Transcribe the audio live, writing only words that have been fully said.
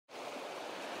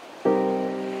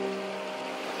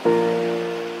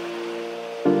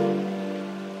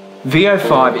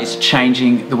VO5 is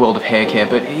changing the world of hair care,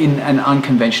 but in an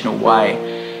unconventional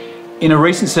way. In a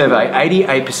recent survey,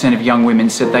 88% of young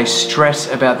women said they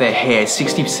stress about their hair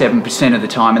 67% of the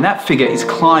time, and that figure is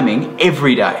climbing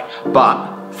every day.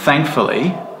 But thankfully,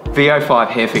 VO5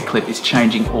 Hair Fit Clip is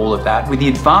changing all of that. With the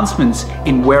advancements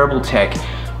in wearable tech,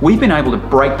 we've been able to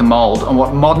break the mold on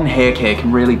what modern hair care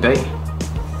can really be.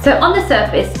 So on the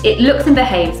surface, it looks and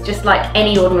behaves just like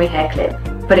any ordinary hair clip,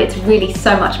 but it's really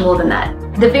so much more than that.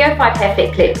 The VO5 Hair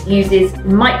Fit Clip uses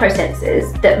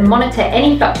microsensors that monitor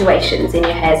any fluctuations in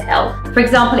your hair's health. For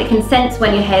example, it can sense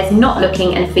when your hair's not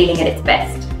looking and feeling at its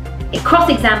best. It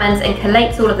cross-examines and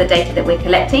collates all of the data that we're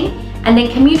collecting, and then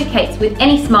communicates with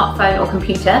any smartphone or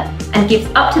computer and gives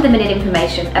up-to-the-minute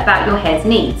information about your hair's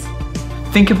needs.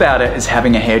 Think about it as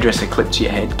having a hairdresser clipped to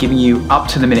your head, giving you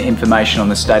up-to-the-minute information on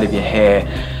the state of your hair.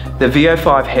 The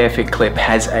VO5 Hair Fit Clip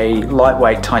has a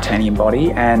lightweight titanium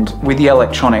body, and with the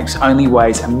electronics only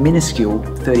weighs a minuscule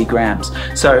 30 grams.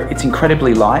 So it's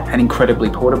incredibly light and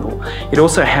incredibly portable. It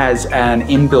also has an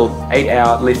inbuilt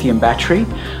 8-hour lithium battery,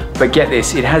 but get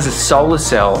this, it has a solar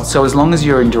cell, so as long as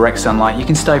you're in direct sunlight, you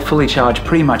can stay fully charged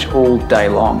pretty much all day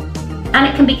long. And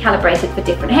it can be calibrated for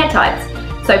different hair types.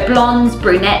 So blondes,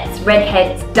 brunettes,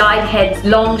 redheads, dyed heads,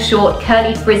 long, short,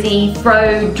 curly, frizzy,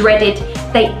 fro, dreaded,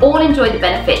 they all enjoy the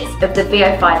benefits of the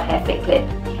VO5 Hair Fit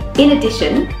Clip. In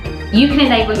addition, you can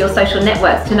enable your social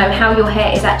networks to know how your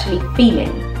hair is actually feeling.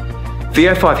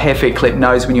 VO5 Hair Fit Clip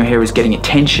knows when your hair is getting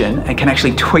attention and can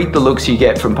actually tweak the looks you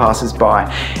get from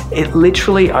passers-by. It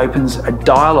literally opens a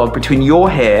dialogue between your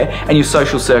hair and your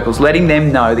social circles, letting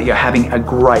them know that you're having a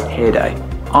great hair day.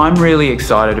 I'm really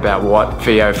excited about what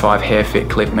VO5 Hair Fit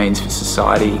Clip means for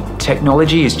society.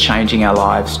 Technology is changing our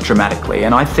lives dramatically,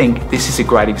 and I think this is a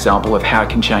great example of how it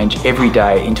can change every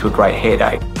day into a great hair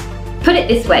day. Put it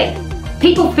this way,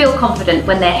 people feel confident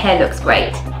when their hair looks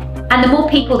great. And the more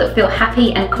people that feel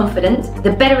happy and confident,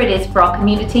 the better it is for our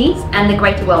communities and the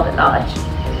greater world at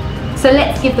large. So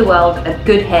let's give the world a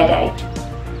good hair day.